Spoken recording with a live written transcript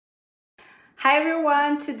Hi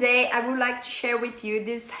everyone, today I would like to share with you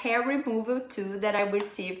this hair removal tool that I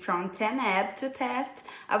received from 10app to test.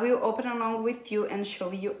 I will open along with you and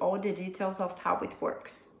show you all the details of how it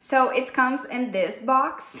works. So it comes in this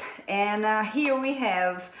box, and here we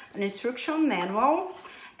have an instruction manual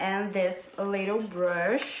and this little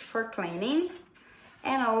brush for cleaning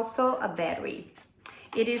and also a battery.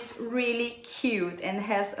 It is really cute and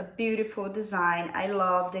has a beautiful design. I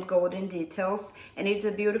love the golden details, and it's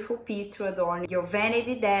a beautiful piece to adorn your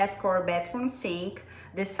vanity desk or bathroom sink.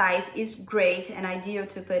 The size is great and ideal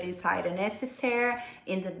to put inside a necessaire,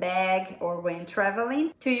 in the bag, or when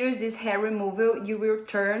traveling. To use this hair removal, you will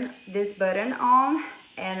turn this button on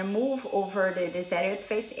and move over the desired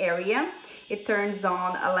face area. It turns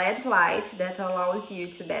on a LED light that allows you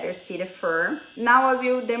to better see the fur. Now I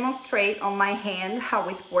will demonstrate on my hand how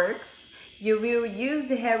it works. You will use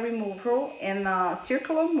the hair removal in a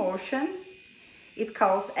circular motion. It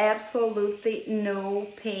causes absolutely no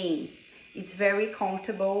pain. It's very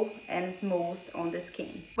comfortable and smooth on the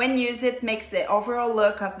skin. When used, it makes the overall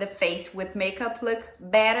look of the face with makeup look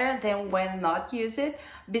better than when not used.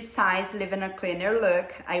 Besides leaving a cleaner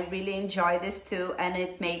look, I really enjoy this tool and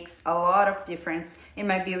it makes a lot of difference in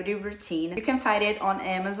my beauty routine. You can find it on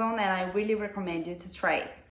Amazon and I really recommend you to try it.